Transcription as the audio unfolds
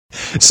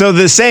So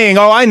the saying,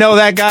 "Oh, I know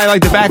that guy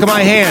like the back of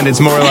my hand," it's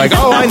more like,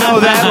 "Oh, I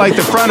know that like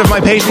the front of my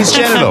patient's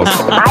genitals."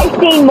 I've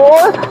seen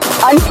more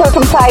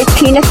uncircumcised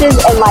penises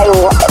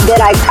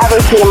than I've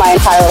ever seen in my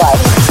entire life.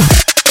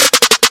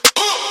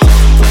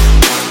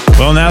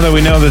 Well, now that we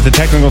know that the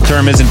technical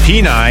term isn't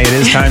peni, it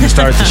is time to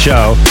start the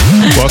show.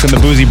 Welcome to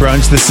Boozy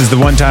Brunch. This is the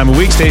one time a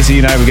week Stacey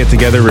and I would get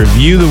together,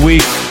 review the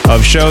week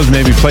of shows,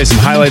 maybe play some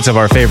highlights of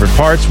our favorite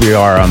parts. We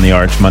are on the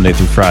Arch Monday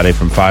through Friday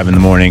from 5 in the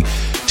morning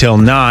till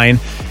 9.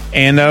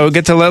 And we'll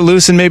get to let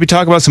loose and maybe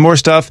talk about some more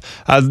stuff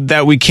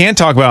that we can't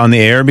talk about on the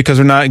air because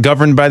we're not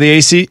governed by the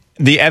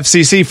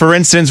FCC. For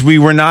instance, we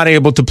were not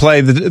able to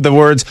play the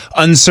words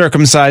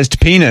uncircumcised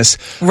penis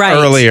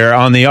earlier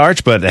on the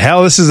Arch, but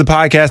hell, this is a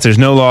podcast. There's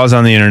no laws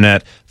on the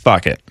internet.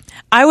 Fuck it.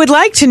 I would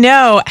like to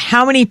know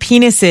how many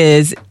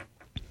penises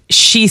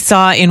she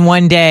saw in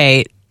one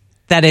day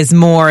that is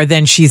more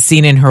than she's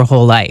seen in her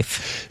whole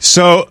life.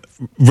 So,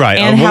 right.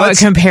 And how it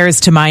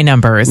compares to my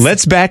numbers.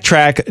 Let's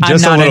backtrack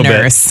just a little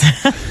bit.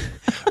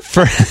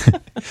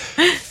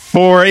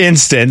 For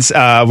instance,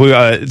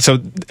 so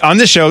on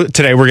the show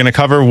today, we're going to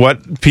cover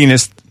what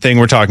penis thing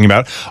we're talking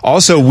about.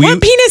 Also,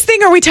 what penis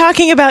thing are we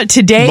talking about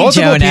today,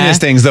 multiple Jonah? Penis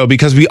things, though,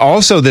 because we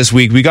also this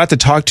week we got to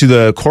talk to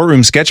the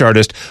courtroom sketch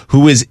artist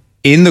who is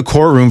in the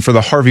courtroom for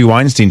the Harvey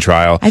Weinstein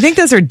trial. I think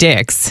those are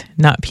dicks,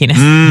 not penis.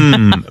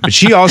 But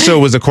she also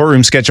was a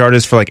courtroom sketch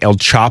artist for like El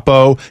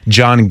Chapo,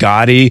 John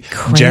Gotti,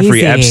 Crazy.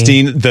 Jeffrey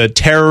Epstein, the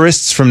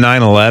terrorists from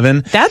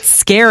 9/11. That's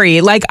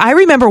scary. Like, I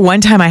remember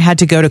one time I had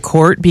to go to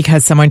court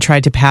because someone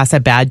tried to pass a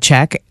bad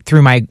check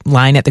through my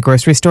line at the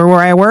grocery store where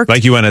I worked.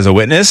 Like you went as a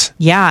witness?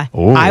 Yeah.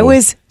 Ooh. I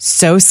was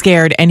so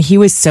scared, and he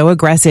was so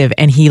aggressive,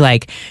 and he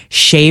like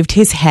shaved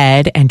his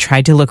head and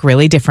tried to look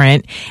really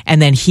different.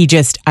 And then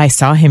I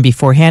saw him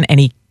beforehand, and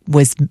he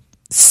was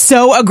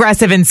so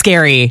aggressive and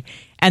scary.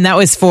 And that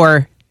was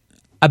for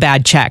a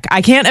bad check.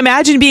 I can't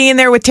imagine being in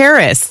there with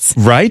terrorists.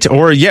 Right?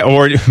 Or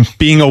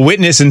being a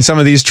witness in some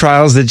of these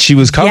trials that she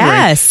was covering.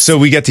 Yes. So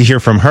we get to hear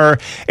from her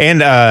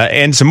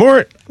and some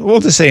more,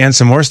 we'll just say, and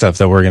some more stuff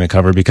that we're going to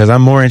cover because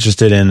I'm more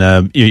interested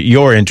in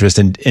your interest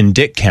in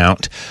dick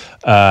count.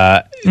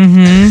 So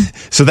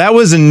that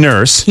was a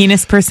nurse.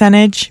 Penis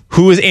percentage.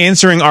 Who was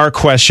answering our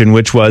question,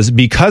 which was,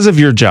 because of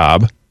your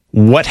job,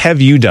 what have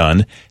you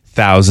done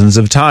thousands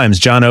of times?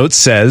 John Oates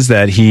says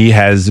that he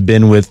has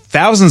been with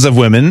thousands of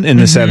women in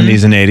the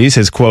 70s and 80s.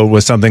 His quote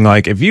was something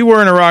like, if you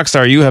weren't a rock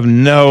star, you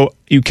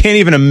can't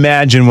even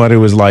imagine what it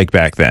was like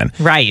back then.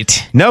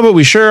 Right. No, but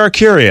we sure are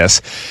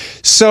curious.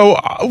 So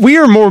we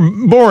are more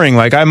boring.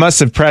 Like, I must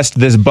have pressed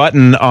this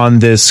button on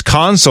this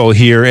console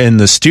here in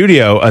the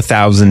studio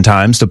 1,000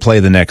 times to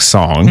play the next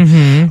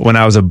song. When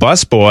I was a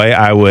busboy,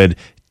 I would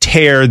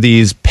tear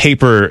these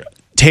paper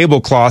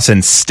tablecloths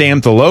and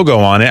stamp the logo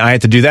on it. I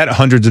had to do that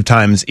hundreds of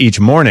times each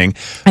morning.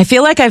 I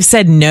feel like I've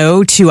said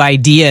no to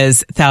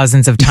ideas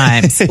thousands of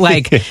times.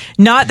 Like,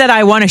 not that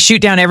I want to shoot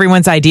down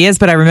everyone's ideas,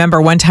 but I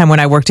remember one time when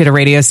I worked at a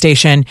radio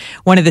station,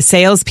 one of the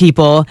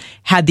salespeople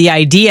had the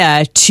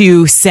idea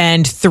to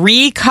send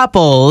 3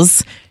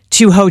 couples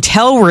to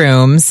hotel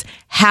rooms,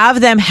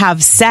 have them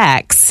have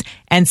sex,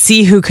 and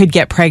see who could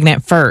get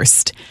pregnant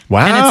first.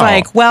 Wow. And it's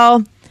like,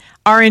 well,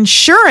 our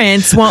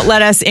insurance won't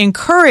let us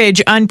encourage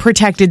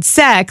unprotected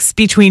sex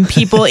between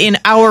people in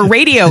our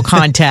radio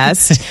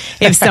contest.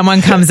 If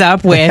someone comes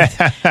up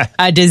with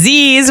a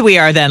disease, we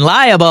are then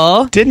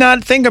liable. Did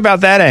not think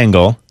about that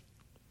angle.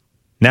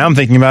 Now I'm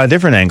thinking about a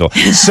different angle.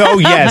 So,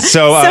 yes.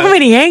 So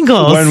many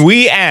angles. When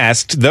we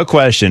asked the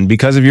question,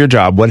 because of your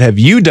job, what have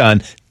you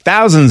done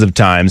thousands of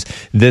times?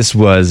 This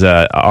was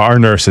our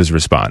nurse's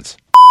response.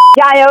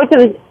 John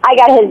Oates, I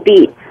got his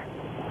beat.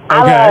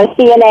 I'm Okay. a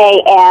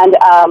CNA, and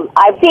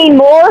I've seen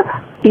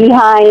more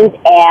behinds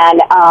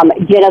and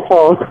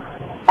genitals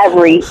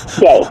every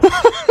day.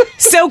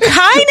 So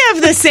kind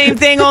of the same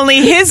thing, only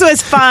his was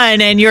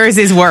fun and yours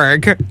is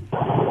work.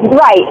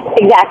 Right,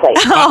 exactly.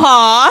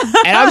 Aww.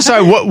 And I'm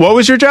sorry, what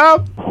was your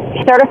job?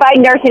 Certified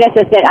nursing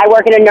assistant. I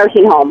work in a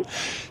nursing home.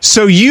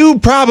 So you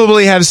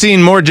probably have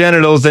seen more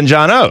genitals than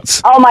John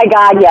Oates. Oh my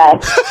God,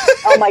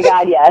 yes. Oh my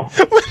God, yes.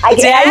 I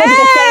look at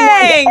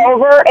the same ones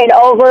over and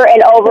over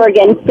and over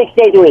again, 6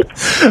 days a week.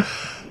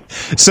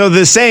 So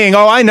the saying,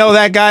 "Oh, I know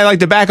that guy like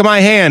the back of my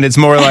hand," it's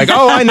more like,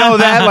 "Oh, I know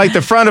that like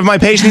the front of my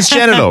patient's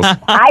genitals."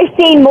 I've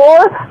seen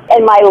more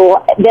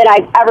than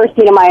I've ever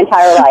seen in my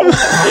entire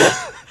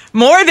life.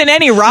 More than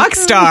any rock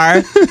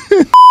star.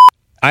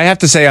 I have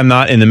to say I'm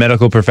not in the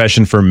medical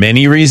profession for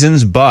many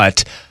reasons,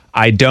 but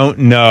I don't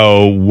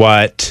know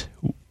what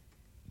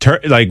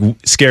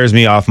scares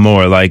me off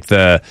more, like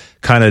the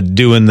kind of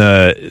doing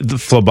the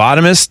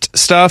phlebotomist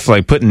stuff,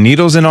 like putting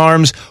needles in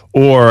arms,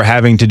 or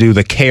having to do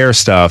the care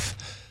stuff,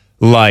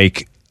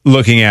 like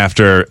looking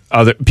after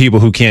other people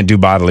who can't do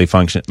bodily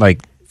function.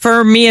 Like,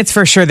 for me, it's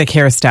for sure the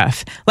care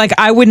stuff. Like,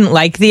 I wouldn't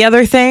like the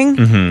other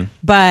thing,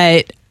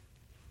 but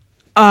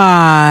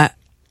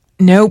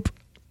nope.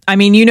 I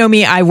mean, you know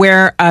me, I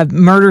wear a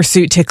murder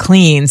suit to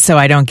clean so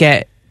I don't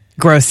get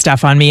gross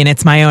stuff on me, and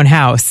it's my own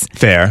house.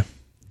 fair.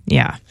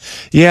 Yeah.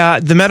 Yeah,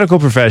 the medical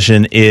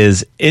profession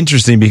is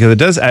interesting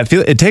because I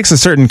feel it takes a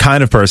certain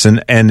kind of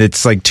person, and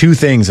it's like two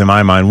things in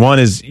my mind. One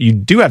is you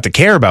do have to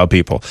care about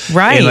people.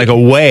 Right. In like a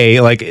way,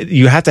 like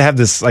you have to have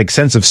this like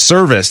sense of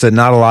service that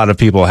not a lot of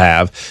people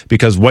have,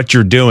 because what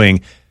you're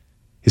doing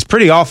is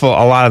pretty awful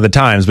a lot of the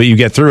times, but you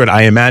get through it,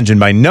 I imagine,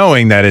 by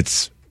knowing that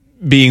it's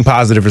being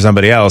positive for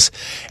somebody else,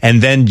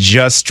 and then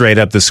just straight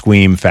up the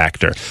squeam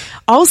factor.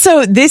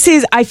 Also,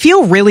 I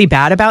feel really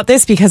bad about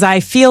this because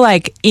I feel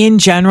like in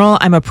general,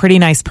 I'm a pretty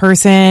nice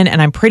person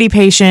and I'm pretty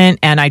patient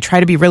and I try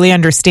to be really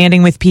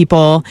understanding with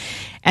people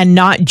and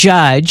not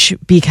judge,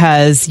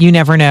 because you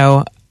never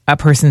know a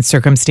person's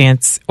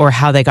circumstance or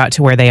how they got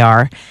to where they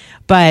are.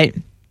 But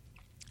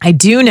I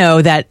do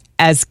know that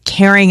as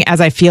caring as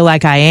I feel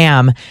like I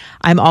am,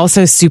 I'm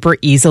also super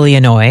easily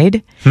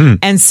annoyed.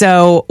 And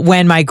so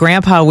when my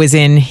grandpa was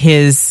in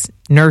his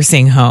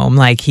nursing home,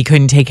 like he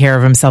couldn't take care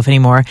of himself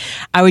anymore,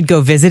 I would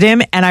go visit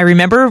him. And I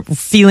remember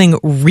feeling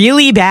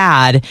really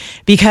bad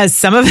because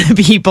some of the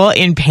people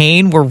in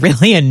pain were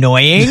really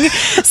annoying.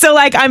 So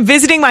like I'm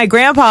visiting my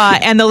grandpa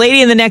and the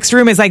lady in the next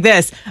room is like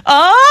this.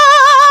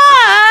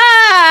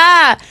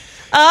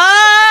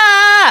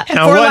 And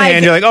on one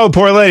hand, you're like, oh,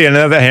 poor lady. On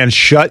the other hand,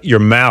 shut your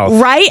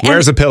mouth. Right?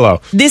 Where's a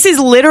pillow? This is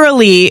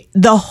literally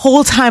the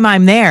whole time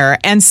I'm there.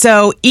 And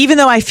so even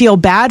though I feel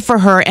bad for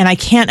her and I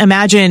can't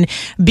imagine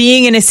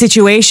being in a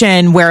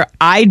situation where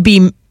I'd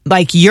be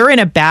like, you're in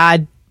a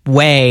bad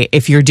way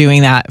if you're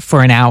doing that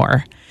for an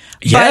hour.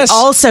 Yes. But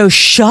also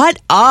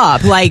shut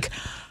up. Like,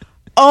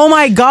 oh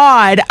my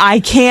God, I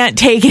can't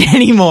take it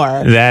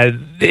anymore.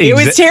 It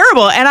was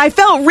terrible. And I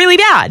felt really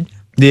bad.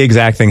 The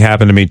exact thing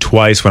happened to me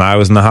twice when I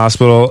was in the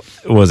hospital.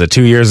 Was it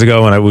 2 years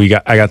ago when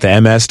I got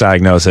the MS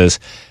diagnosis?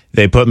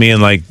 They put me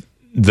in like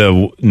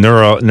the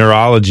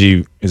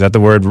neurology, is that the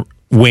word,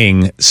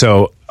 wing.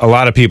 So a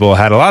lot of people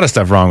had a lot of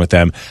stuff wrong with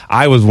them.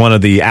 I was one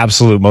of the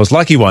absolute most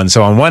lucky ones.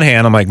 So on one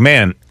hand, I'm like,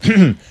 man,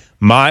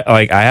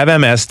 I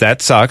have MS,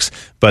 that sucks.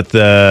 But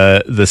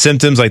the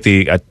symptoms, like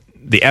the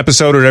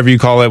episode or whatever you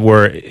call it,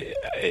 were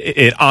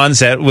it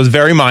onset was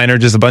very minor,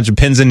 just a bunch of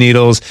pins and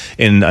needles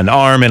in an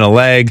arm and a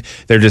leg.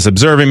 They're just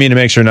observing me to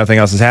make sure nothing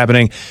else is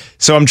happening.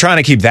 So I'm trying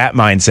to keep that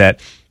mindset.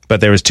 But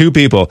there was two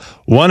people.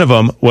 One of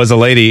them was a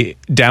lady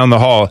down the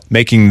hall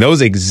making those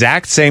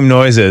exact same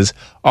noises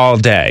all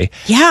day.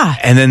 Yeah.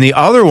 And then the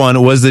other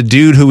one was the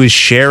dude who was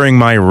sharing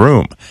my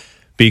room.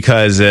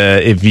 Because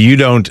if you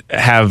don't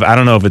have, I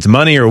don't know if it's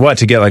money or what,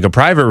 to get like a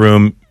private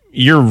room,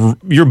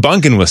 you're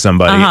bunking with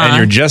somebody and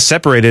you're just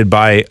separated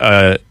by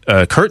a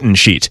curtain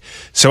sheet.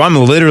 So I'm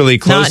literally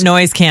close. Not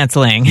noise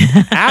canceling.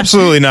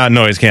 Absolutely not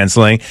noise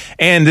canceling.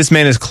 And this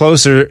man is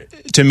closer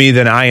to me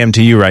than I am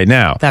to you right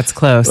now. That's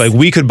close. Like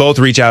we could both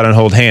reach out and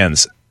hold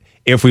hands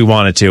if we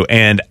wanted to.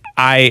 And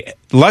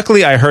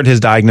luckily I heard his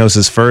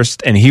diagnosis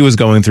first, and he was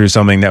going through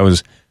something that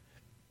was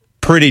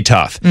pretty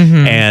tough.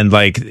 And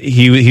like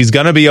he's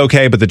gonna be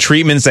okay, but the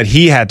treatments that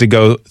he had to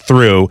go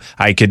through,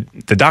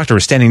 the doctor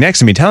was standing next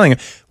to me telling him,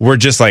 were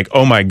just like,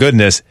 oh my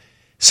goodness.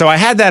 So I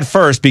had that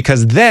first,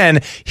 because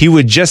then he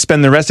would just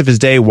spend the rest of his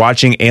day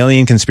watching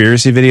alien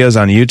conspiracy videos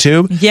on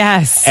YouTube.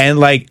 Yes. And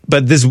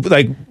but this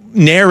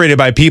narrated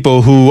by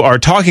people who are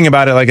talking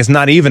about it like it's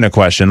not even a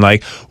question.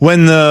 Like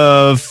when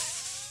the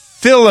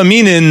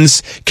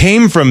Philomenins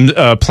came from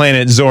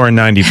planet Zoran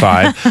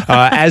 95.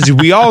 As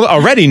we all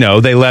already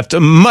know, they left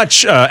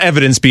much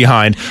evidence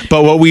behind.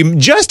 But what we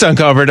just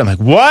uncovered, I'm like,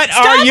 what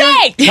are you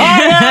talking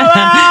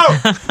about?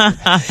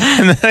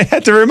 And then I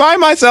had to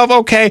remind myself,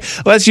 okay,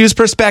 let's use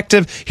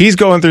perspective. He's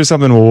going through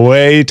something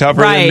way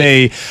tougher than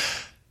me.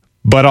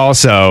 But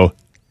also,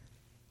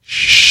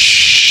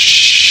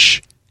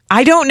 shh.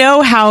 I don't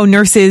know how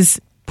nurses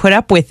put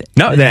up with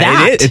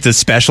that. It's a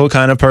special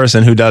kind of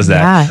person who does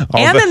that.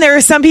 Yeah. And then there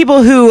are some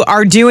people who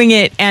are doing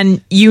it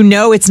and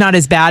it's not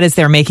as bad as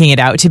they're making it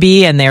out to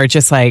be, and they're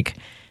just like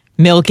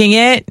milking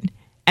it.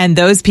 And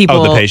those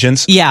people... the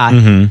patients? Yeah.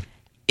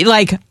 Mm-hmm.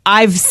 Like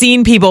I've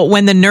seen people,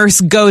 when the nurse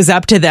goes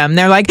up to them,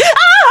 they're like,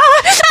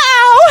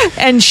 ow!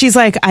 And she's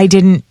like, I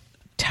didn't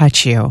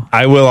touch you.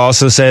 I will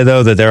also say,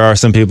 though, that there are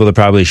some people that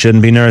probably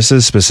shouldn't be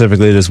nurses,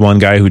 specifically this one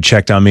guy who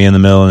checked on me in the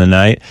middle of the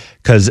night,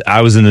 because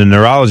I was in the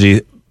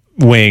neurology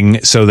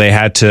wing, so they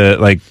had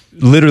to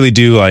literally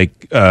do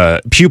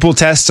pupil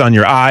tests on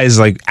your eyes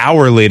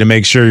hourly to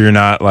make sure you're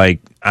not I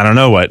don't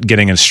know what,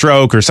 getting a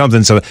stroke or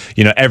something. So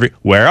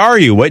where are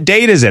you, what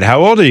date is it,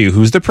 how old are you,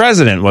 who's the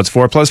president, what's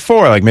 4 +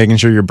 4, making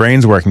sure your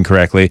brain's working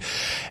correctly.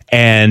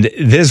 And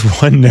this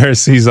one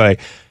nurse, he's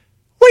like,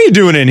 what are you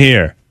doing in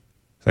here?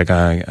 It's like,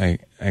 I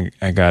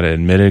gotta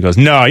admit it. He goes,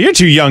 no, you're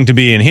too young to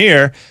be in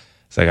here.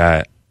 It's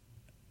like,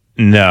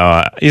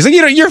 no. He's like,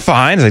 you're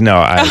fine. It's like, no,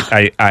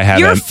 I have.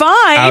 You're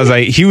fine. I was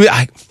like,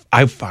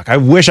 I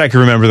wish I could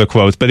remember the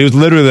quotes, but it was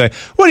literally like,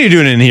 what are you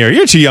doing in here?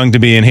 You're too young to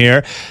be in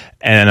here.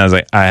 And I was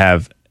like, I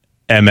have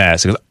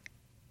MS. He goes,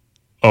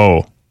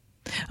 oh.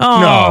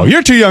 No,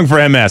 you're too young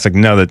for MS. Like,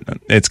 no, that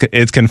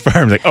it's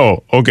confirmed. Like,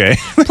 oh, okay.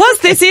 Plus,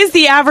 this is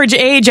the average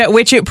age at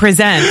which it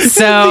presents.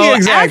 So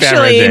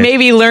actually,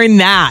 maybe learn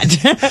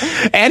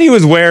that. And he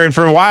was wearing,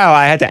 for a while,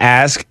 I had to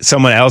ask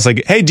someone else,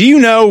 like, hey, do you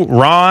know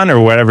Ron or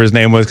whatever his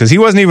name was? Because he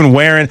wasn't even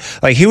wearing,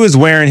 like, he was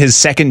wearing his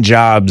second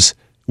job's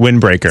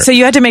windbreaker. So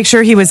you had to make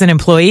sure he was an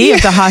employee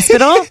of the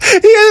hospital?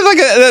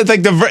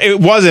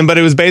 It wasn't, but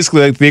it was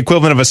basically like the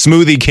equivalent of a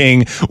Smoothie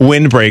King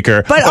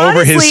windbreaker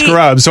over his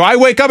scrub. So I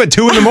wake up at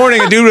 2 a.m.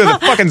 a dude with a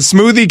fucking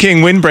Smoothie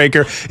King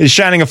windbreaker is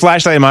shining a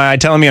flashlight in my eye,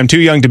 telling me I'm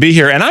too young to be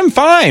here, and I'm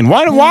fine.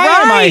 Why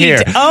am I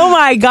here? Oh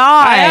my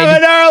God. I have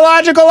a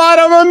neurological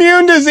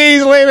autoimmune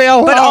disease. Leave me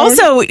alone. But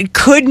also,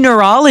 could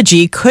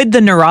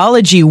the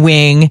neurology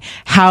wing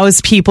house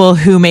people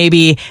who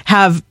maybe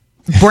have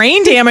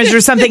brain damage or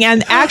something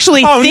and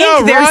actually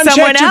think there's Ron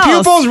someone checked else?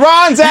 Your pupils.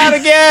 Ron's out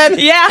again.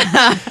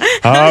 Yeah.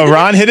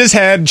 Ron hit his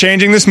head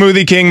changing the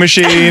Smoothie King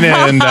machine,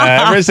 and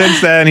ever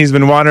since then he's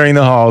been wandering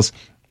the halls.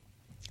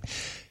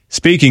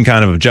 Speaking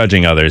kind of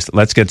judging others,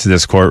 let's get to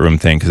this courtroom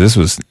thing, because this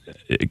was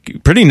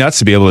pretty nuts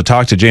to be able to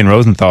talk to Jane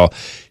Rosenthal.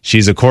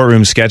 She's a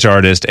courtroom sketch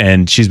artist,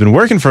 and she's been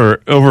working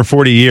for over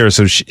 40 years.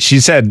 So she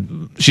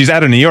said, she's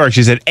out of New York.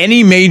 She said,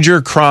 any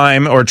major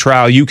crime or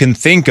trial you can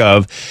think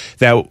of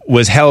that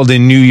was held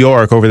in New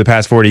York over the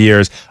past 40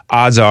 years,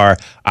 odds are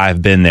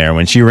I've been there.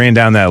 When she ran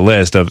down that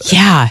list of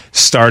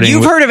starting...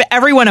 You've heard of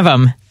every one of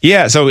them.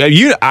 Yeah, so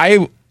you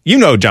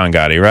know John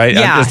Gotti, right?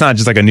 Yeah. It's not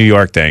just like a New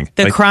York thing.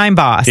 The crime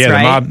boss,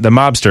 right? The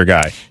mobster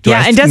guy.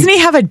 And doesn't he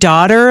have a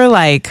daughter,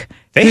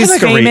 who's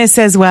famous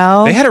as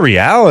well? They had a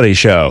reality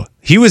show.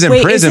 He was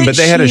in prison, but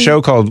they had a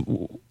show called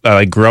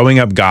Growing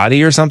Up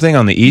Gotti or something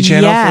on the E!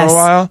 Channel for a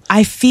while.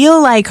 I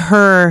feel like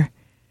her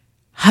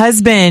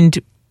husband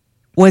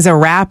was a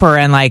rapper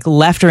and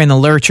left her in the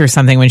lurch or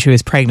something when she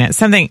was pregnant.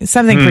 Something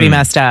pretty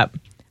messed up.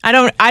 I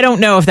don't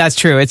know if that's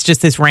true. It's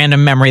just this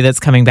random memory that's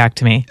coming back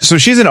to me. So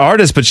she's an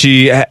artist, but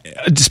she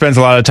spends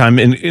a lot of time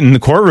in the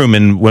courtroom.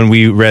 And when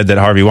we read that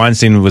Harvey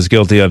Weinstein was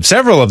guilty of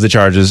several of the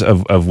charges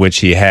of which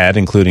he had,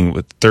 including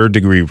with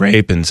third-degree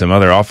rape and some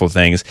other awful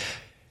things,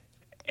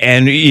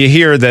 and you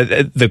hear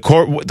that the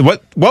court,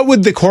 what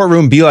would the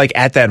courtroom be like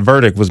at that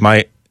verdict? Was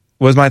my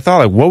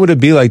thought. Like, what would it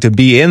be like to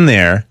be in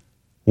there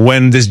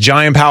when this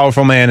giant,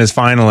 powerful man is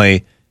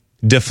finally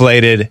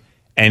deflated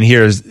and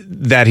hears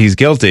that he's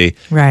guilty?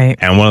 Right.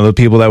 And one of the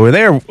people that were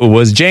there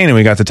was Jane, and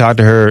we got to talk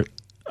to her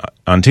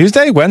on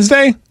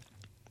Wednesday?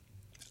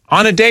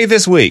 On a day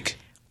this week.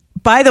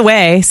 By the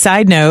way,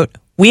 side note,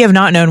 we have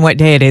not known what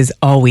day it is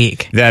all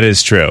week. That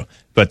is true.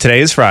 But today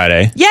is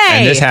Friday. Yay!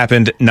 And this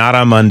happened not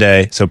on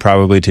Monday, so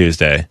probably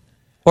Tuesday.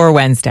 Or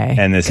Wednesday.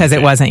 Because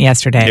it wasn't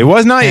yesterday. It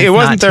was not. It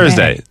wasn't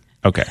Thursday. Today.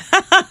 Okay.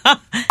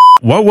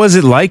 What was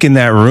it like in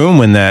that room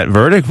when that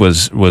verdict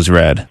was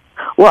read?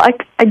 Well,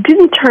 I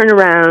didn't turn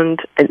around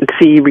and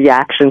see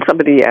reactions.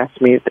 Somebody asked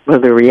me, were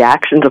there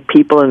reactions of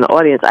people in the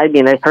audience? I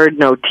mean, I heard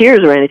no tears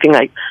or anything.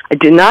 I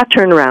did not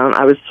turn around.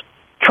 I was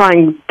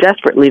trying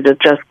desperately to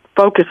just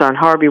focus on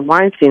Harvey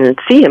Weinstein and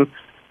see him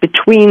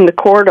between the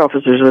court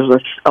officers. There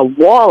was a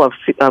wall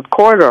of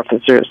court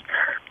officers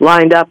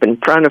lined up in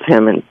front of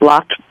him and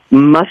blocked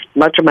much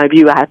of my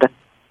view.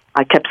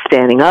 I kept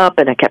standing up,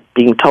 and I kept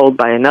being told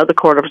by another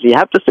court officer, you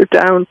have to sit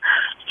down.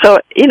 So,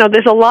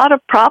 there's a lot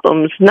of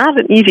problems. Not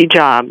an easy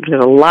job.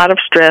 There's a lot of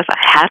stress. I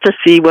had to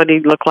see what he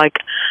looked like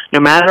no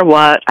matter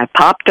what. I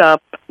popped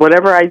up.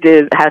 Whatever I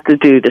had to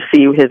do to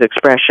see his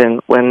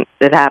expression when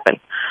it happened.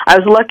 I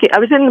was lucky. I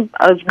was in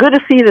as good a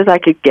seat as I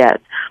could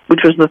get, which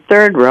was the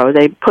third row.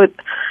 They put,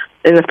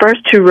 in the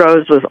first two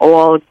rows was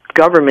all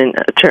government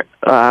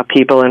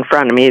people in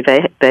front of me.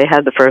 They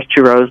had the first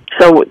two rows.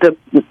 So the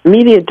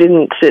media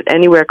didn't sit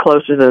anywhere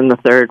closer than the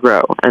third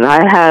row. And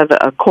I had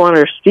a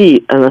corner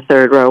seat in the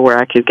third row where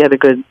I could get a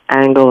good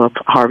angle of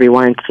Harvey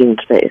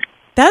Weinstein's face.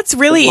 That's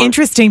really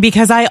interesting,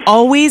 because I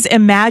always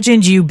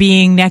imagined you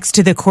being next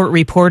to the court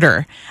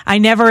reporter. I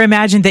never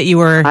imagined that you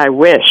were... I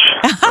wish.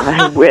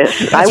 I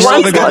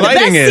want the good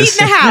lighting is.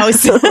 Seat in the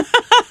house.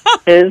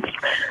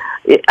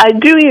 I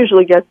do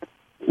usually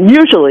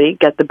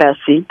get the best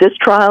seat. This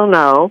trial,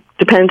 no.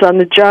 Depends on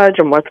the judge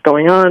and what's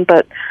going on.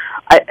 But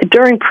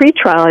during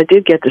pre-trial, I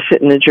did get to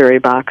sit in the jury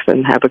box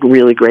and have a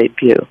really great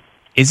view.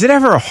 Is it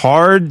ever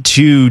hard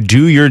to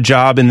do your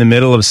job in the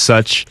middle of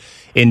such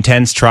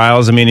intense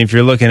trials? I mean, if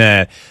you're looking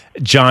at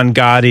John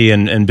Gotti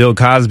and Bill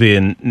Cosby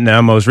and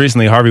now most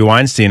recently Harvey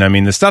Weinstein, I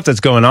mean, the stuff that's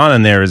going on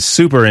in there is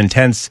super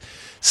intense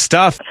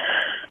stuff.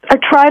 I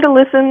try to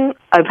listen.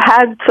 I've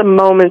had some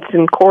moments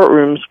in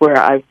courtrooms where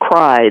I've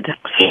cried.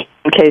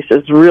 Some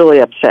cases really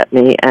upset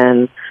me,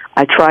 and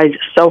I tried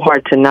so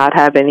hard to not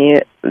have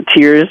any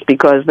tears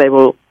because they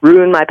will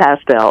ruin my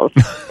pastels.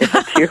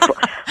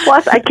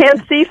 Plus, I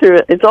can't see through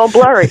it. It's all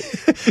blurry.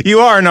 You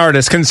are an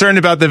artist concerned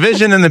about the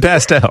vision and the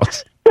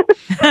pastels.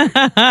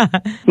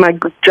 My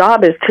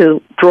job is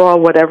to draw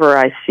whatever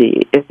I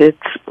see. If it's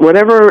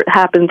whatever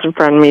happens in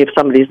front of me, if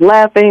somebody's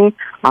laughing,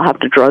 I'll have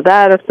to draw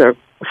that. If they're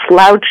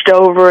slouched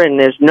over and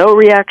there's no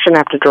reaction, I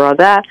have to draw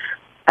that.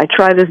 I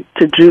try to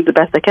do the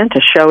best I can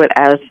to show it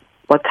as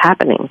what's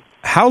happening.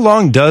 How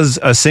long does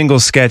a single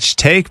sketch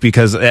take?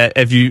 Because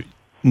if you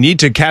need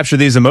to capture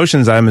these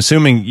emotions, I'm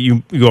assuming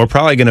you're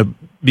probably going to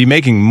be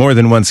making more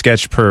than one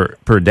sketch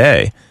per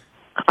day.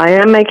 I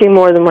am making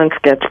more than one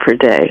sketch per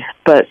day,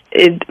 but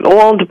it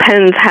all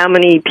depends how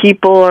many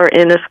people are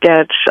in a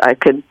sketch.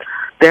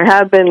 There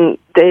have been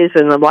days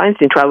in the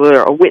Weinstein trial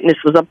where a witness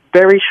was up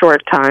very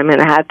short time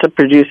and I had to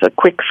produce a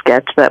quick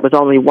sketch that was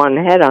only one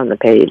head on the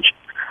page.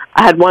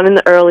 I had one in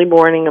the early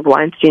morning of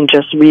Weinstein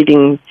just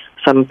reading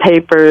some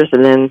papers,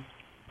 and then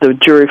the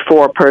jury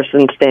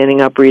foreperson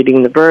standing up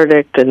reading the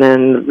verdict, and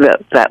then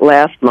that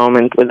last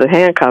moment with the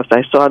handcuffs,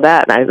 I saw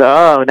that, and I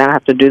thought, oh, now I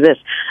have to do this.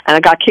 And I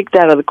got kicked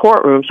out of the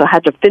courtroom, so I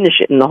had to finish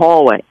it in the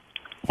hallway.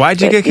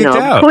 Why'd you get kicked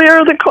out?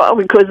 Clear the court,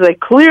 because they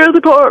clear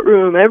the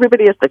courtroom.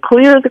 Everybody has to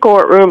clear the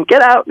courtroom.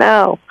 Get out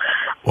now.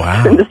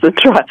 Wow. And this is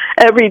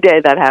every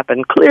day that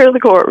happened. Clear the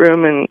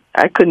courtroom, and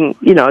I couldn't,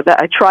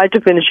 I tried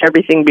to finish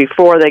everything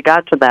before they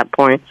got to that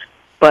point.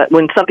 But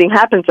when something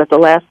happens at the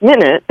last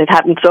minute, it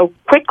happened so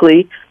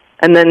quickly,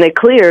 and then they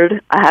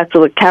cleared, I had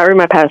to carry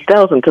my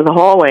pastels into the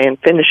hallway and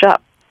finish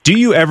up. Do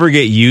you ever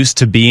get used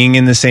to being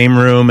in the same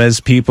room as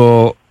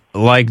people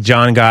like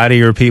John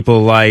Gotti or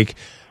people like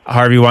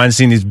Harvey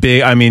Weinstein?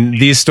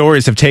 These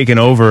stories have taken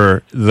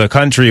over the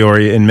country, or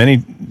in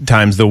many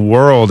times the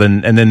world,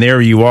 and then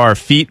there you are,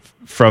 feet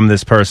from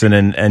this person,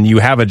 and you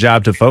have a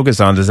job to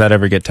focus on. Does that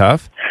ever get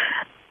tough?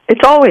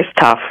 It's always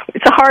tough.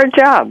 It's a hard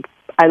job.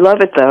 I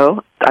love it,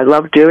 though. I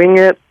love doing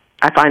it.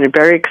 I find it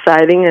very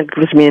exciting. It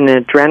gives me an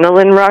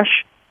adrenaline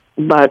rush,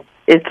 but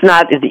it's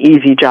not an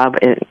easy job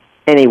in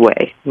any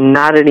way.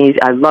 Not an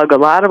easy. I lug a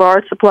lot of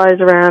art supplies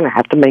around. I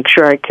have to make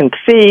sure I can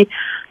see.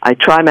 I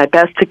try my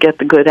best to get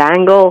the good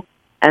angle,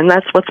 and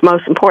that's what's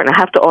most important. I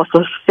have to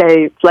also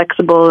stay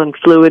flexible and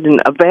fluid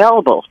and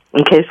available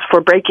in case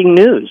for breaking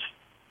news.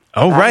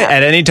 Oh, right.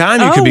 At any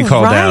time you could be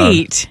called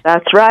down.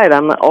 That's right.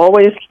 I'm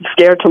always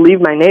scared to leave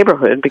my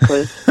neighborhood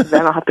because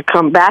then I'll have to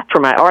come back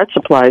for my art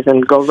supplies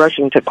and go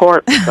rushing to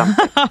court or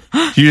something.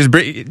 You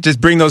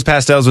just bring those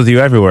pastels with you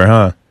everywhere,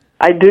 huh?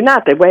 I do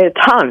not. They weigh a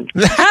ton.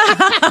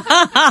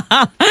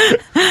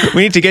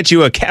 We need to get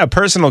you a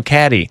personal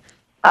caddy.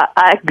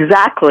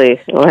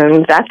 Exactly.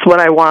 And that's what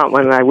I want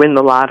when I win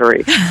the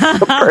lottery.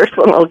 A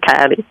personal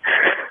caddy.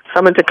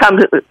 Someone to come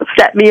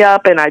set me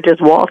up and I just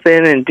waltz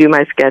in and do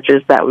my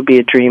sketches. That would be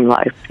a dream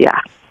life. Yeah.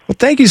 Well,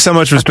 thank you so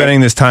much for spending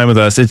this time with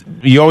us.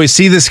 You always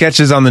see the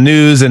sketches on the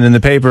news and in the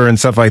paper and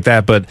stuff like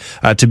that, but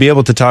to be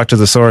able to talk to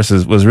the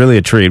sources was really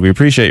a treat. We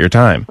appreciate your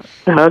time.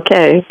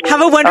 Okay.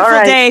 Have a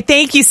wonderful day.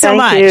 Thank you so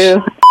much.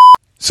 Thank you.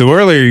 So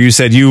earlier you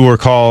said you were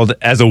called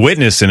as a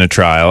witness in a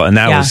trial, and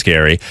that was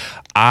scary.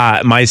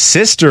 My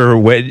sister,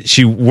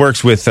 she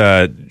works with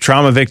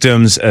trauma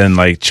victims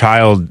and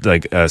child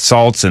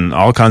assaults and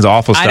all kinds of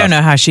awful stuff. I don't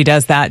know how she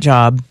does that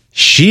job.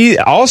 She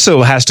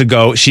also has to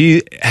go.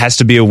 She has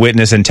to be a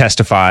witness and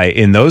testify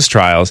in those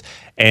trials.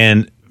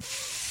 And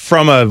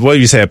from a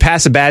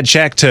pass a bad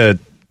check to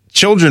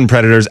children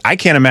predators, I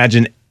can't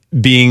imagine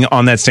being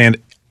on that stand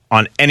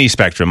on any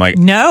spectrum.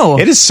 No.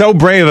 It is so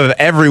brave of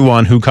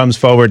everyone who comes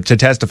forward to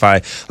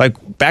testify.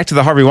 Back to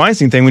the Harvey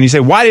Weinstein thing, when you say,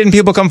 why didn't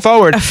people come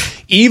forward?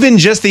 Even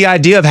just the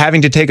idea of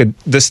having to take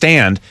the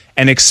stand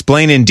and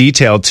explain in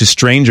detail to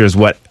strangers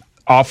what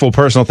awful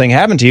personal thing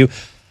happened to you.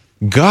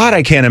 God,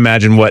 I can't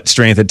imagine what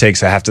strength it takes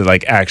to have to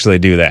actually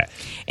do that.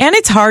 And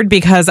it's hard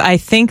because I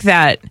think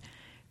that,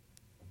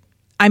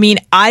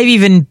 I've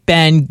even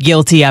been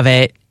guilty of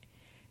it.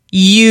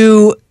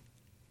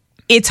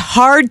 It's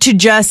hard to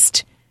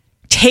just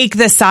take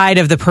the side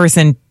of the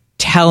person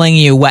telling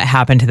you what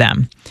happened to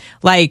them.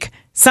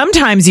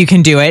 Sometimes you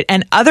can do it,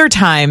 and other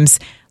times,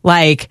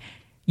 in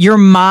your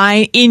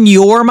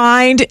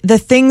mind, the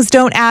things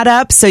don't add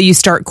up, so you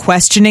start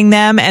questioning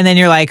them, and then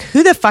you're like,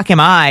 who the fuck am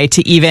I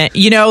to even,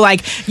 you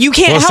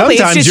can't help it.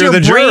 It's just you're the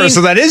juror,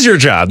 so that is your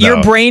job, though.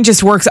 Your brain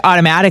just works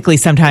automatically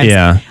sometimes.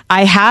 Yeah.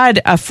 I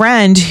had a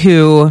friend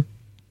who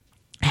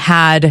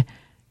had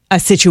a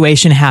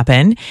situation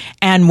happen,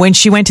 and when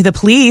she went to the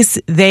police,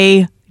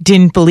 they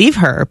didn't believe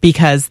her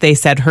because they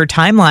said her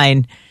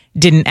timeline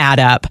didn't add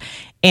up.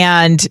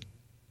 And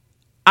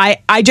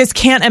I just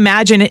can't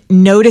imagine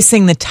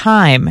noticing the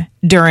time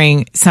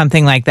during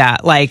something like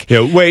that.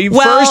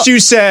 First you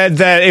said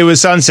that it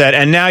was sunset,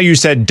 and now you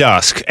said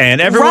dusk,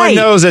 and everyone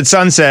knows that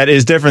sunset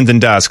is different than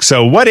dusk.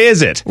 So what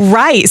is it?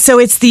 Right. So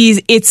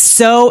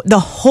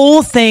the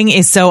whole thing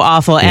is so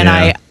awful.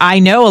 And I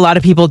know a lot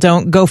of people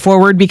don't go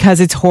forward because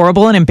it's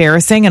horrible and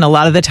embarrassing. And a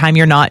lot of the time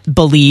you're not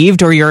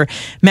believed, or you're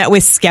met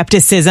with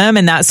skepticism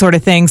and that sort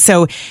of thing.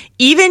 So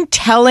even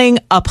telling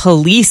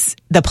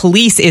the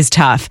police is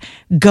tough.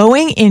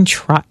 Going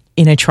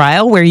in a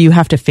trial where you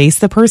have to face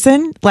the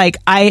person,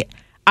 I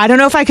don't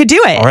know if I could do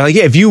it. Or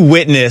if you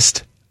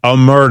witnessed a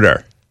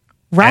murder,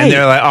 right? And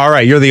they're like, all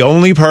right, you're the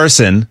only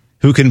person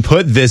who can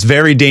put this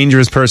very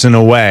dangerous person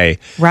away,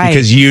 right?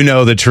 Because you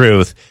know the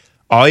truth.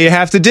 All you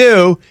have to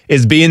do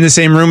is be in the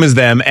same room as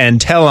them and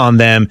tell on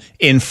them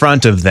in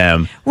front of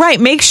them. Right.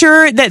 Make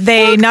sure that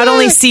they not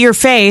only see your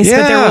face,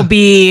 but there will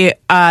be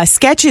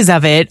sketches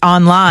of it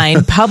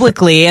online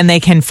publicly, and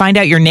they can find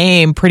out your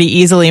name pretty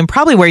easily and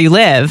probably where you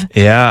live.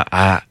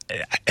 Yeah.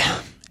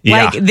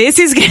 Like, this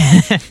is...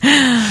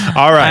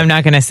 All right. I'm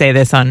not going to say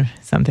this on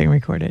something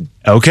recorded.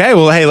 Okay.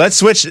 Well, hey, let's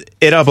switch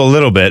it up a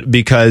little bit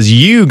because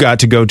you got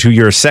to go to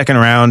your second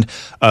round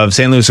of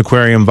St. Louis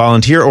Aquarium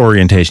volunteer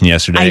orientation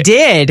yesterday. I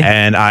did.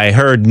 And I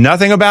heard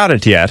nothing about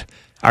it yet.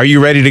 Are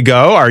you ready to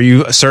go? Are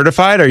you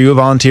certified? Are you a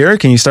volunteer?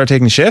 Can you start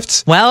taking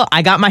shifts? Well,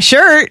 I got my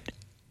shirt.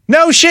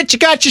 No shit, you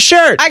got your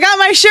shirt. I got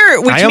my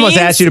shirt, which I almost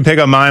asked you to pick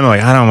up mine. I'm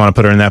like, I don't want to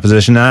put her in that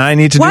position. I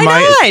need to do my...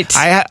 Why not?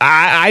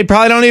 I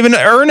probably don't even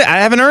earn it. I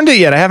haven't earned it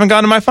yet. I haven't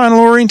gone to my final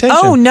orientation.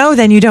 Oh, no,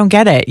 then you don't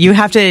get it. You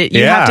have to do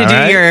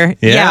your...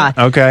 Yeah.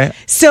 Okay.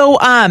 So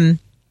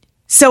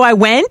I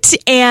went,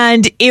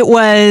 and it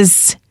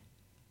was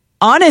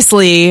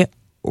honestly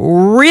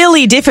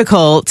really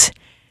difficult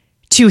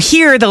to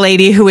hear the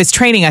lady who was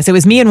training us. It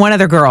was me and one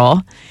other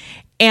girl.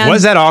 And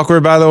was that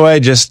awkward, by the way?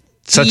 Just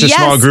such a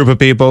small group of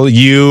people,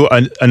 you,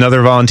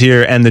 another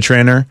volunteer, and the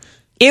trainer?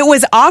 It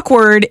was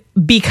awkward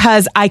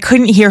because I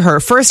couldn't hear her.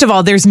 First of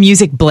all, there's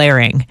music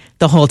blaring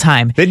the whole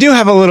time. They do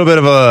have a little bit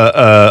of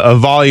a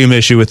volume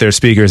issue with their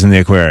speakers in the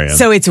aquarium.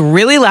 So it's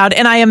really loud.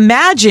 And I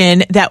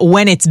imagine that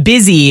when it's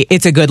busy,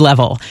 it's a good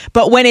level.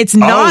 But when it's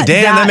not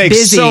that makes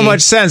busy, so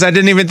much sense. I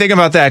didn't even think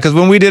about that because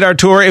when we did our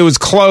tour, it was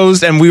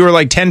closed and we were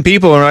like 10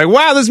 people. And we're like,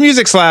 wow, this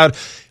music's loud.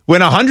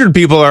 When 100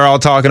 people are all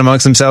talking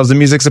amongst themselves, the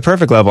music's a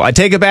perfect level. I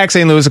take it back,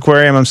 St. Louis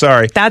Aquarium. I'm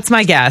sorry. That's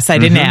my guess. I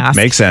didn't ask.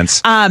 Makes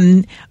sense.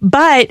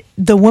 But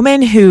the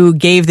woman who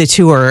gave the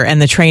tour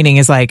and the training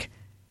is like,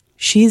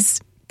 she's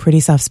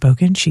pretty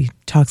soft-spoken. She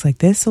talks like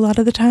this a lot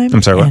of the time.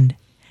 I'm sorry, what?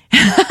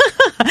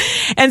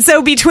 And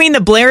so between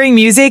the blaring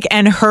music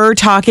and her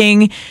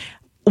talking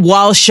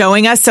while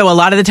showing us, so a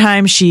lot of the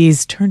time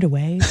she's turned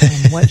away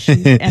from what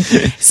she's...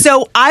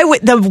 So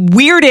the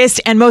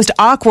weirdest and most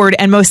awkward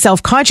and most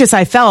self-conscious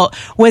I felt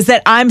was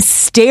that I'm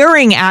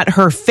staring at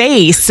her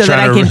face so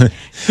that I can...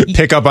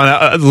 pick up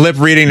on a lip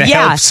reading to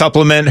help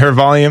supplement her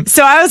volume.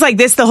 So I was like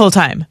this the whole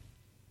time.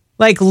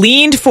 Like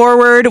leaned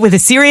forward with a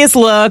serious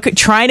look,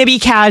 trying to be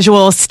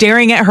casual,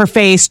 staring at her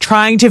face,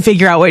 trying to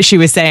figure out what she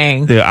was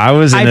saying. Dude,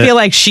 I feel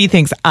like she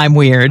thinks I'm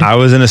weird. I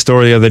was in a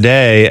store the other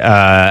day,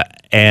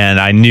 and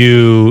I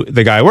knew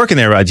the guy working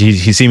there.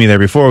 He's seen me there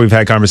before. We've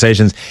had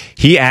conversations.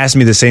 He asked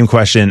me the same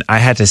question. I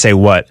had to say,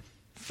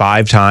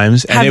 5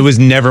 times? And it was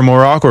never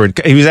more awkward.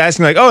 He was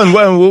asking like, oh,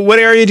 and what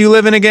area do you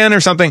live in again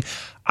or something?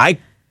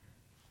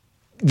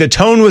 The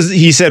tone was,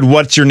 he said,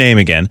 what's your name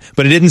again?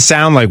 But it didn't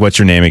sound like what's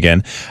your name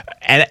again.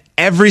 And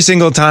every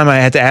single time I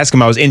had to ask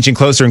him, I was inching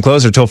closer and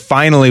closer till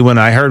finally when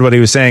I heard what he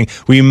was saying,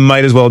 we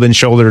might as well have been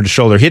shoulder to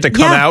shoulder. He had to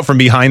come out from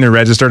behind the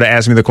register to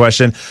ask me the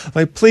question.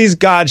 Like, please,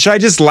 God, should I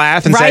just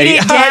laugh and Write say,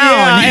 it down.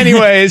 Yeah,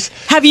 anyways.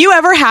 Have you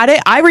ever had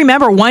it? I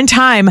remember one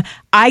time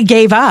I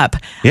gave up.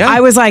 Yeah. I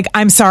was like,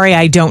 I'm sorry,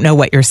 I don't know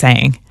what you're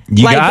saying.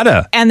 You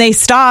gotta. And they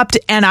stopped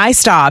and I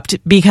stopped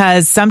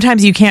because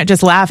sometimes you can't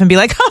just laugh and be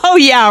like, oh,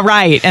 yeah,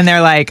 right. And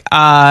they're like,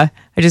 I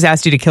just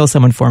asked you to kill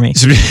someone for me.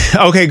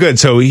 Okay, good.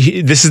 So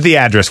this is the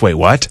address. Wait,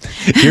 what?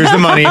 Here's the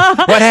money.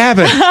 What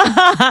happened?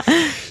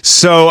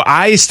 So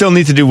I still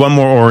need to do one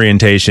more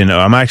orientation.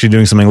 I'm actually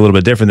doing something a little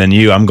bit different than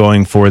you. I'm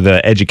going for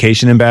the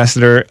education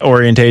ambassador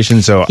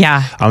orientation. So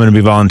I'm going to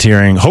be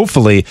volunteering,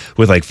 hopefully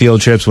with like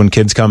field trips when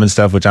kids come and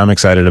stuff, which I'm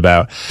excited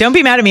about. Don't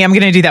be mad at me. I'm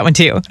going to do that one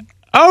too.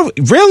 Oh,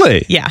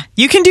 really? Yeah,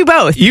 you can do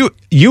both. You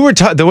were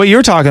the way you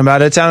were talking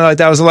about it, it sounded like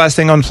that was the last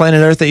thing on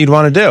planet Earth that you'd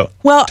want to do.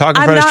 Well, talk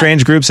in front of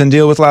strange groups and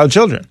deal with loud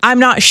children. I'm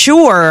not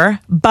sure,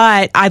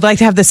 but I'd like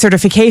to have the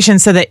certification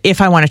so that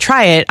if I want to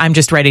try it, I'm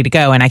just ready to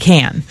go and I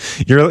can.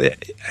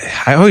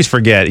 I always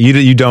forget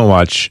you don't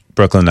watch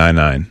Brooklyn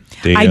Nine-Nine.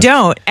 Do you? I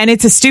don't, and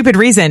it's a stupid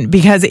reason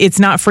because it's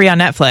not free on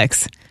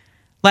Netflix.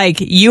 Like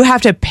you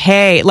have to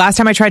pay. Last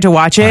time I tried to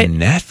watch it, on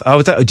Netflix. Oh,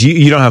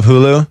 you don't have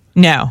Hulu?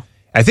 No.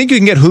 I think you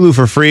can get Hulu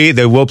for free.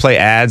 They will play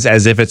ads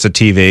as if it's a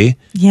TV.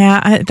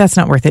 Yeah, that's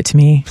not worth it to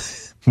me.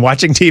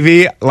 Watching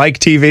TV like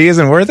TV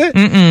isn't worth it?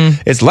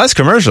 Mm-mm. It's less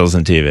commercials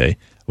than TV.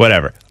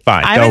 Whatever.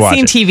 Fine. I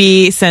haven't seen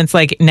TV since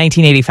like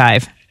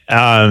 1985.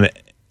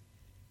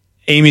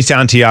 Amy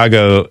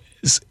Santiago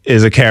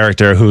is a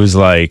character who's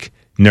like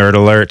nerd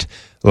alert.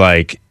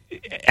 Like,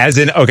 as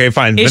in, okay,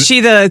 fine. Is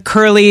she the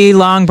curly,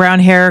 long brown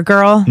hair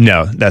girl?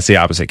 No, that's the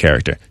opposite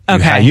character.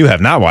 Okay. You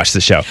have not watched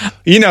the show.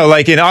 You know,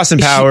 like in Austin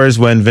Powers,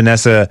 when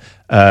Vanessa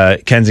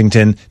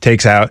Kensington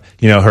takes out,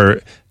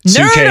 her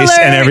suitcase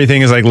and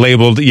everything is like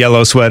labeled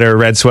yellow sweater,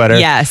 red sweater.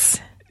 Yes.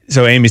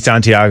 So Amy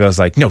Santiago is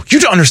like, no, you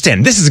don't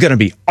understand. This is going to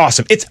be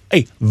awesome. It's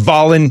a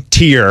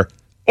volunteer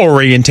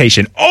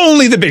orientation.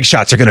 Only the big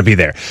shots are going to be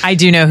there. I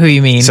do know who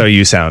you mean. So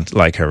you sound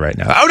like her right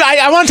now.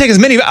 I want to take as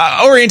many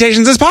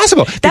orientations as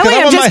possible that way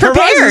I want I'm just my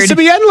prepared. horizons to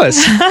be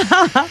endless.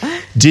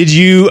 Did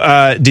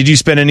you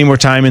spend any more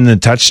time in the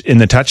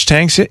touch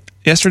tanks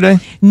yesterday?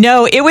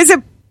 No, it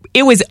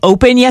it was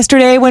open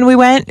yesterday when we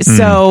went,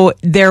 so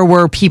there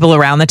were people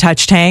around the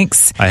touch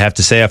tanks. I have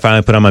to say, I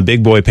finally put on my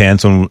big boy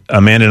pants when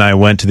Amanda and I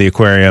went to the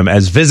aquarium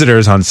as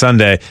visitors on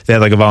Sunday. They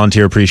had like a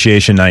volunteer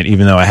appreciation night,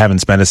 even though I haven't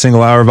spent a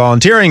single hour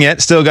volunteering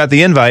yet. Still got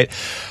the invite.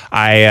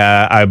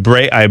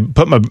 I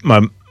put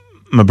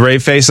my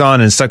brave face on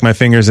and stuck my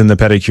fingers in the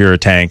pedicure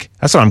tank.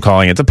 That's what I'm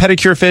calling it. The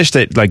pedicure fish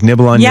that like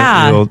nibble on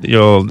your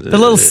the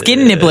little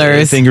skin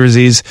nibblers,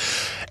 fingersies,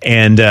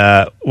 and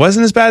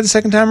wasn't as bad the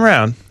second time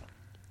around.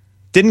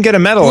 Didn't get a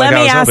medal. Let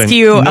me ask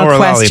you a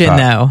question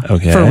though,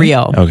 for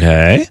real.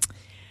 Okay.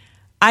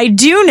 I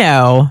do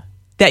know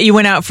that you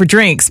went out for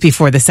drinks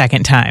before the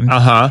second time.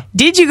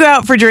 Did you go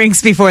out for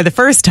drinks before the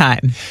first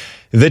time?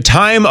 The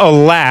time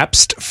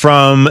elapsed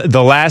from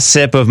the last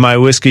sip of my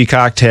whiskey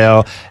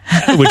cocktail,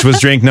 which was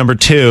drink number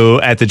 2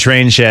 at the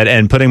train shed,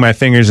 and putting my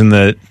fingers in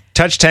the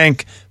touch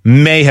tank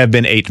may have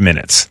been 8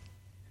 minutes.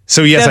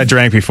 So yes, I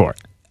drank before.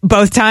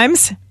 Both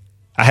times?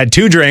 I had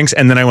 2 drinks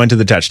and then I went to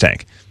the touch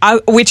tank.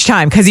 Which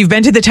time? Because you've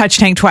been to the touch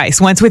tank twice.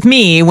 Once with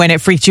me when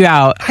it freaked you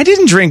out. I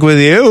didn't drink with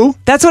you.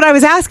 That's what I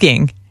was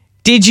asking.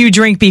 Did you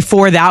drink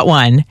before that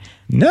one?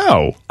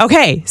 No.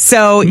 Okay,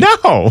 so...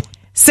 No.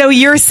 So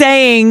you're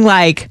saying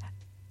like...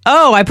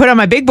 Oh, I put on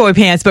my big boy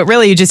pants, but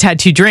really you just had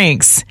 2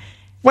 drinks.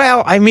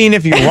 Well, I mean,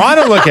 if you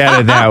want to look at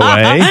it that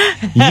way,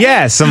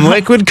 yes, some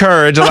liquid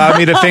courage allowed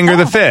me to finger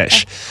the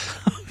fish.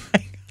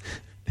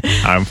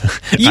 I've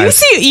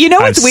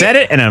said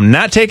it, and I'm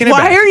not taking it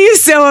back. Why are you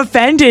so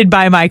offended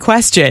by my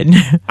question?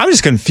 I'm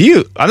just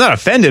confused. I'm not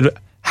offended.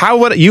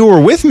 What you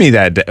were with me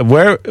that day?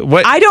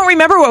 What? I don't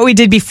remember what we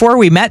did before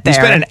we met there. We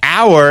spent an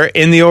hour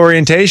in the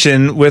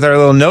orientation with our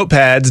little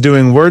notepads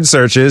doing word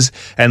searches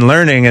and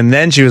learning, and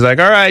then she was like,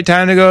 "All right,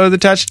 time to go to the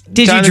touch."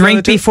 Did you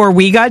drink before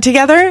we got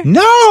together?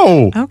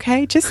 No.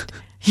 Okay,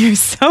 you're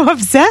so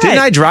upset. Didn't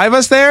I drive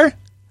us there?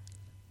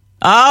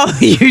 Oh,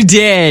 you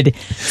did.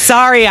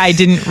 Sorry, I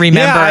didn't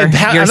remember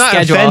your I'm not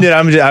schedule. Offended.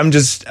 I'm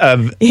just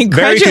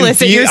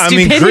incredulous at your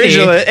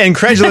stupidity. I'm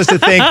incredulous to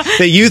think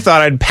that you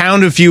thought I'd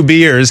pound a few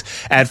beers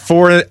at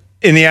 4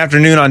 in the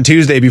afternoon on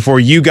Tuesday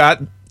before you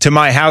got to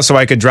my house so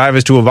I could drive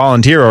us to a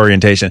volunteer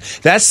orientation.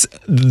 That's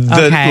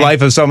the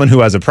life of someone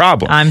who has a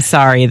problem. I'm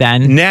sorry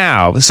then.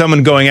 Now,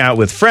 someone going out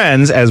with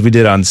friends, as we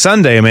did on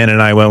Sunday, Amanda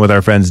and I went with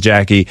our friends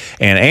Jackie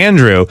and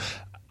Andrew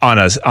on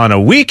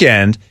a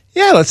weekend.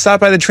 Yeah, let's stop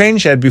by the train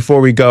shed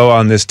before we go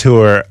on this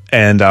tour,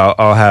 and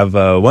I'll have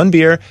 1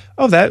 beer.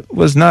 Oh, that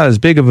was not as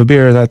big of a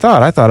beer as I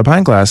thought. I thought a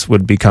pint glass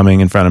would be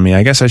coming in front of me.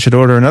 I guess I should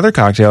order another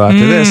cocktail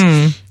after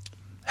this.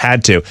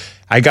 Had to.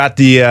 I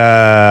got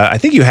I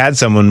think you had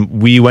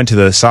someone. We went to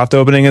the soft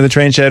opening of the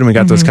train shed, and we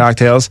got those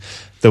cocktails.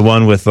 The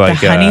one with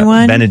like the honey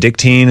one?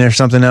 Benedictine or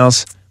something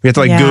else. We had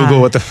to Google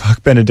what the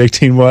fuck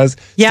Benedictine was.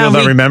 Yeah, Still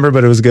don't remember,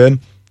 but it was good.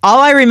 All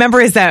I remember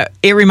is that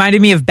it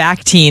reminded me of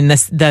Bactine,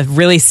 the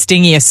really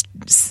stingiest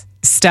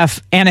stuff,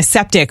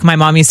 antiseptic my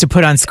mom used to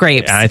put on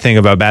scrapes. And I think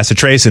about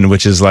bacitracin,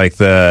 which is like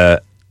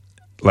the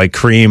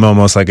cream,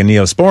 almost like a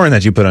Neosporin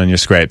that you put on your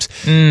scrapes.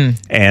 And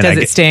does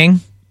it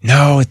sting?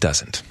 No, it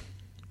doesn't.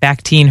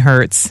 Bactine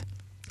hurts.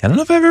 I don't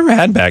know if I've ever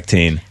had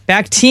Bactine.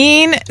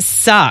 Bactine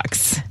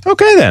sucks.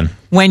 Okay, then.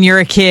 When you're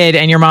a kid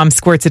and your mom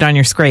squirts it on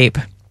your scrape.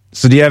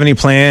 So do you have any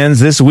plans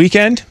this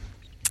weekend?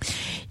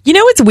 You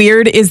know what's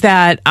weird is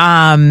that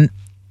I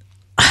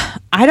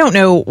don't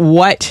know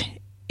what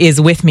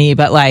is with me,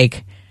 but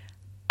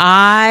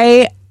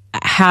I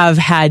have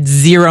had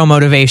zero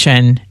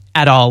motivation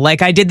at all.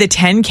 I did the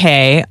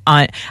 10K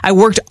I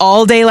worked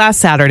all day last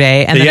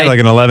Saturday. And you had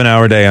an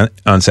 11-hour day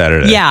on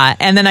Saturday. Yeah.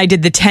 And then I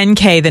did the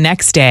 10K the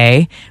next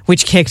day,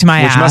 which kicked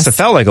my ass. Which must have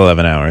felt like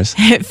 11 hours.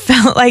 It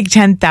felt like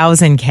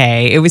 10,000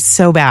 K. It was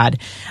so bad.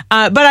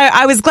 But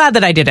I was glad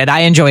that I did it.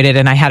 I enjoyed it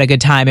and I had a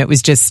good time. It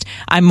was just,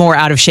 I'm more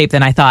out of shape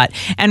than I thought.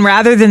 And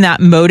rather than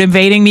that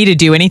motivating me to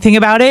do anything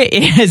about it,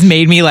 it has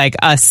made me like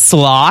a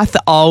sloth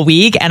all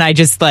week. And I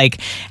just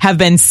have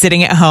been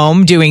sitting at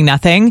home doing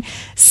nothing.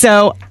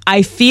 So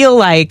I feel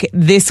like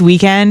this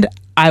weekend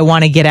I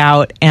want to get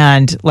out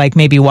and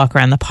maybe walk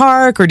around the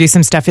park or do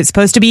some stuff. It's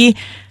supposed to be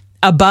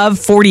above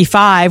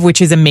 45,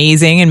 which is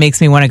amazing and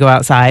makes me want to go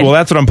outside. Well,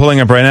 that's what I'm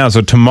pulling up right now.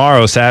 So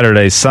tomorrow,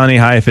 Saturday, sunny,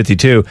 high of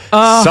 52.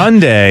 Oh,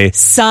 Sunday.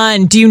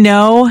 Sun, do you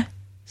know?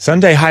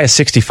 Sunday, high of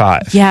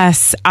 65.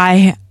 Yes,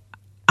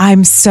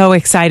 I'm so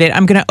excited.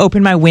 I'm going to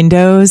open my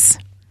windows.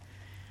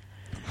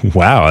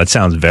 Wow, that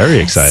sounds very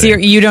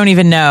exciting. You don't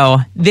even know.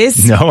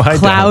 This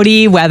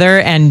cloudy weather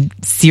and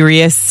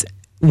serious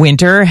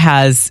winter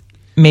has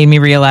made me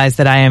realize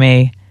that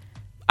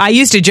I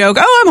used to joke,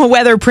 I'm a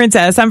weather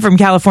princess. I'm from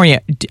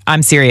California.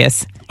 I'm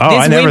serious. Oh,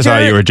 I never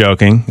thought you were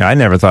joking. I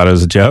never thought it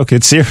was a joke.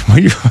 It's serious.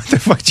 What the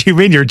fuck do you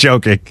mean you're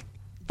joking?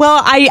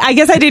 Well, I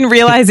guess I didn't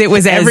realize it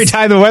was every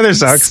time the weather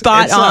sucks.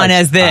 Spot on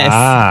as this.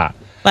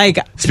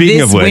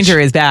 Speaking of which, winter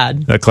is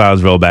bad. The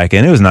clouds roll back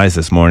in. It was nice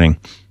this morning.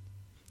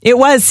 It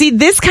was. See,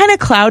 this kind of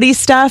cloudy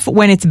stuff,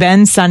 when it's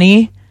been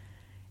sunny,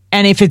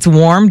 And if it's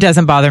warm,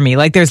 doesn't bother me.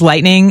 Like there's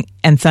lightning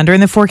and thunder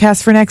in the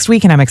forecast for next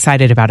week, and I'm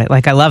excited about it.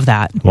 Like I love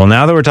that. Well,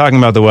 now that we're talking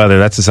about the weather,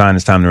 that's a sign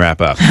it's time to wrap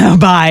up.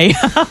 Bye.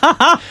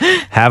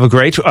 Have a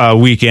great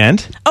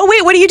weekend. Oh,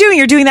 wait, what are you doing?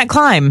 You're doing that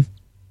climb.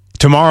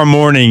 Tomorrow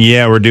morning,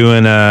 we're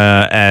doing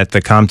at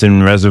the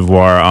Compton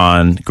Reservoir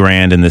on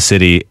Grand in the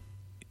city.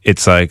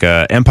 It's like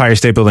a Empire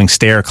State Building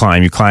stair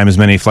climb. You climb as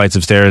many flights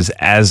of stairs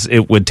as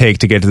it would take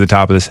to get to the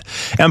top of this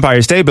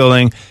Empire State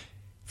Building.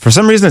 For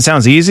some reason, it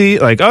sounds easy.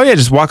 Like, oh, yeah,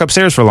 just walk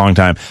upstairs for a long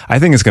time. I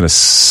think it's going to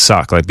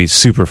suck, like be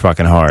super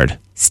fucking hard.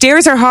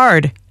 Stairs are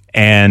hard.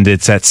 And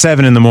it's at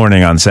 7 in the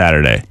morning on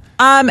Saturday.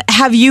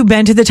 Have you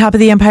been to the top of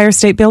the Empire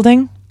State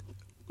Building?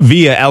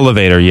 Via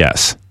elevator,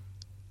 yes.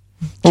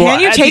 Can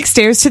you take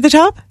stairs to the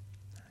top?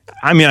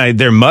 I mean,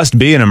 there must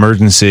be an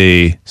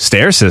emergency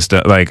stair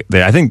system. Like,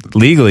 I think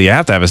legally you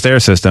have to have a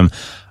stair system.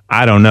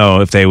 I don't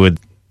know if they would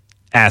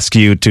ask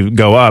you to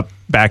go up.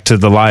 Back to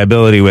the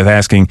liability with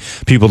asking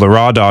people to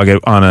raw dog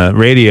it on a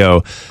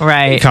radio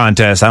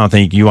contest. I don't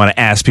think you want to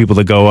ask people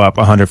to go up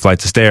 100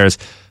 flights of stairs.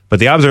 But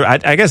the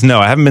I guess no,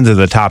 I haven't been to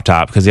the top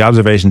because the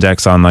observation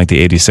deck's on like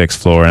the 86th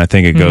floor, and I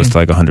think it goes to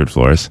like 100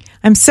 floors.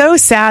 I'm so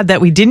sad that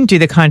we didn't do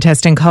the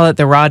contest and call it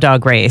the Raw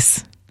Dog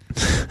Race.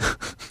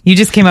 You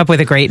just came up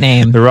with a great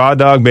name. The Raw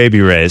Dog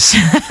Baby Race.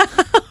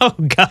 Oh,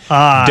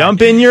 God.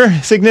 Dump in your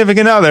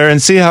significant other and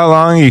see how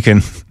long you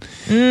can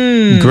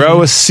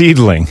grow a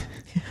seedling.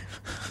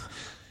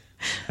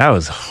 That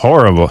was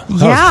horrible. That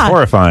was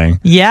horrifying.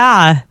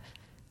 Yeah.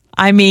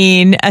 I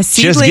mean, a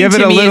seedling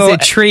to me is a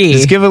tree.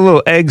 Just give it a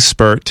little egg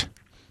spurt.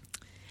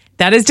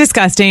 That is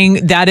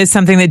disgusting. That is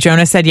something that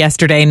Jonah said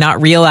yesterday,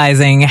 not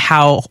realizing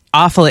how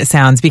awful it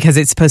sounds because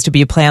it's supposed to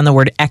be a play on the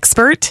word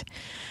expert.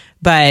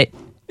 But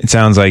it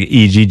sounds like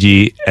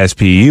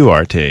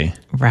EGGSPURT.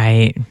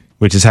 Right.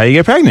 Which is how you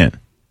get pregnant.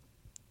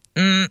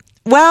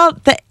 Well,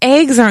 the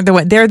eggs aren't the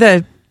one. They're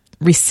the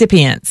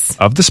recipients.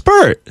 Of the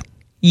spurt.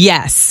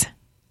 Yes.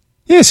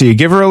 Yeah, so you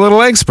give her a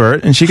little egg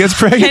spurt and she gets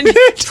pregnant.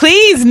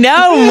 Please,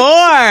 no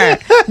more.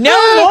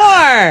 No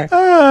more.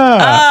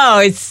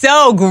 Oh, it's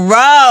so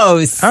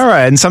gross. All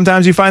right. And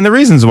sometimes you find the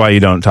reasons why you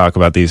don't talk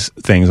about these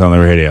things on the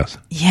radios.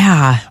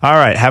 Yeah. All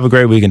right. Have a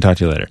great week and talk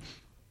to you later.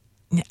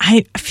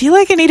 I feel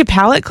like I need a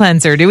palate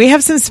cleanser. Do we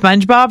have some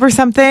SpongeBob or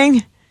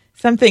something?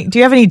 Do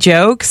you have any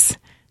jokes?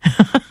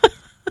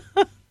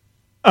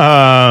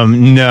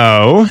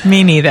 No.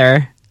 Me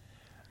neither.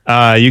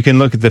 You can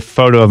look at the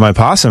photo of my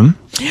possum.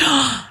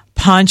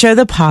 Poncho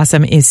the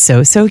possum is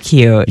so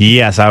cute.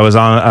 Yes, I was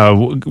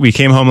on. We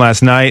came home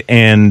last night,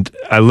 and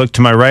I looked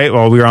to my right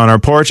while we were on our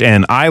porch,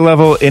 and eye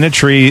level in a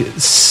tree,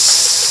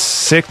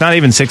 not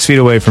even 6 feet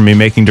away from me,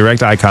 making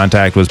direct eye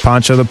contact, was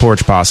Poncho the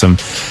porch possum,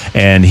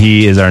 and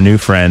he is our new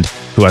friend,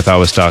 who I thought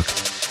was stuck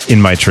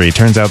in my tree.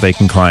 Turns out they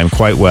can climb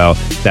quite well.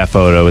 That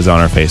photo is on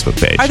our Facebook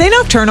page. Are they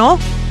nocturnal?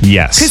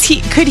 Yes.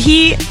 Could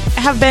he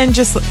have been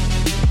just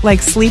like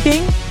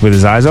sleeping with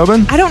his eyes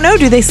open? I don't know.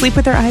 Do they sleep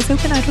with their eyes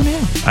open? I don't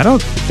know. I don't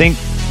think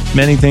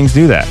many things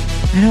do that.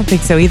 I don't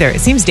think so either.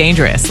 It seems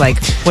dangerous. Like,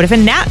 what if a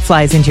gnat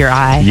flies into your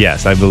eye?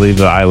 Yes, I believe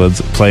the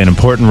eyelids play an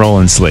important role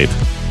in sleep.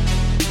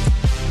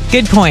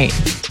 Good point.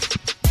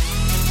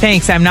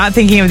 Thanks. I'm not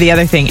thinking of the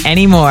other thing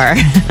anymore.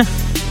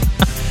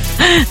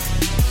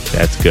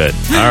 That's good.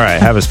 All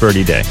right. Have a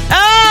spurty day.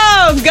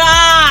 Oh,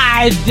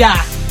 God.